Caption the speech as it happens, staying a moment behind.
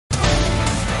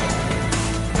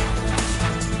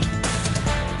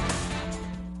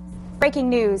Breaking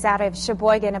news out of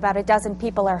Sheboygan. About a dozen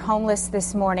people are homeless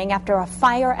this morning after a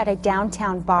fire at a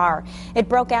downtown bar. It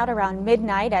broke out around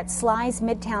midnight at Sly's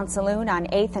Midtown Saloon on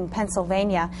 8th and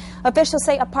Pennsylvania. Officials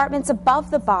say apartments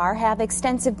above the bar have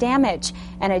extensive damage.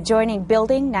 An adjoining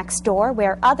building next door,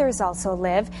 where others also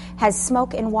live, has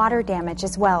smoke and water damage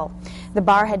as well. The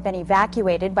bar had been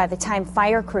evacuated by the time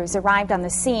fire crews arrived on the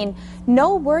scene.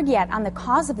 No word yet on the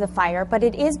cause of the fire, but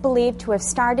it is believed to have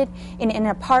started in an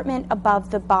apartment above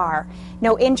the bar.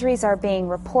 No injuries are being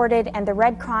reported, and the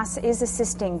Red Cross is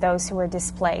assisting those who are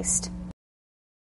displaced.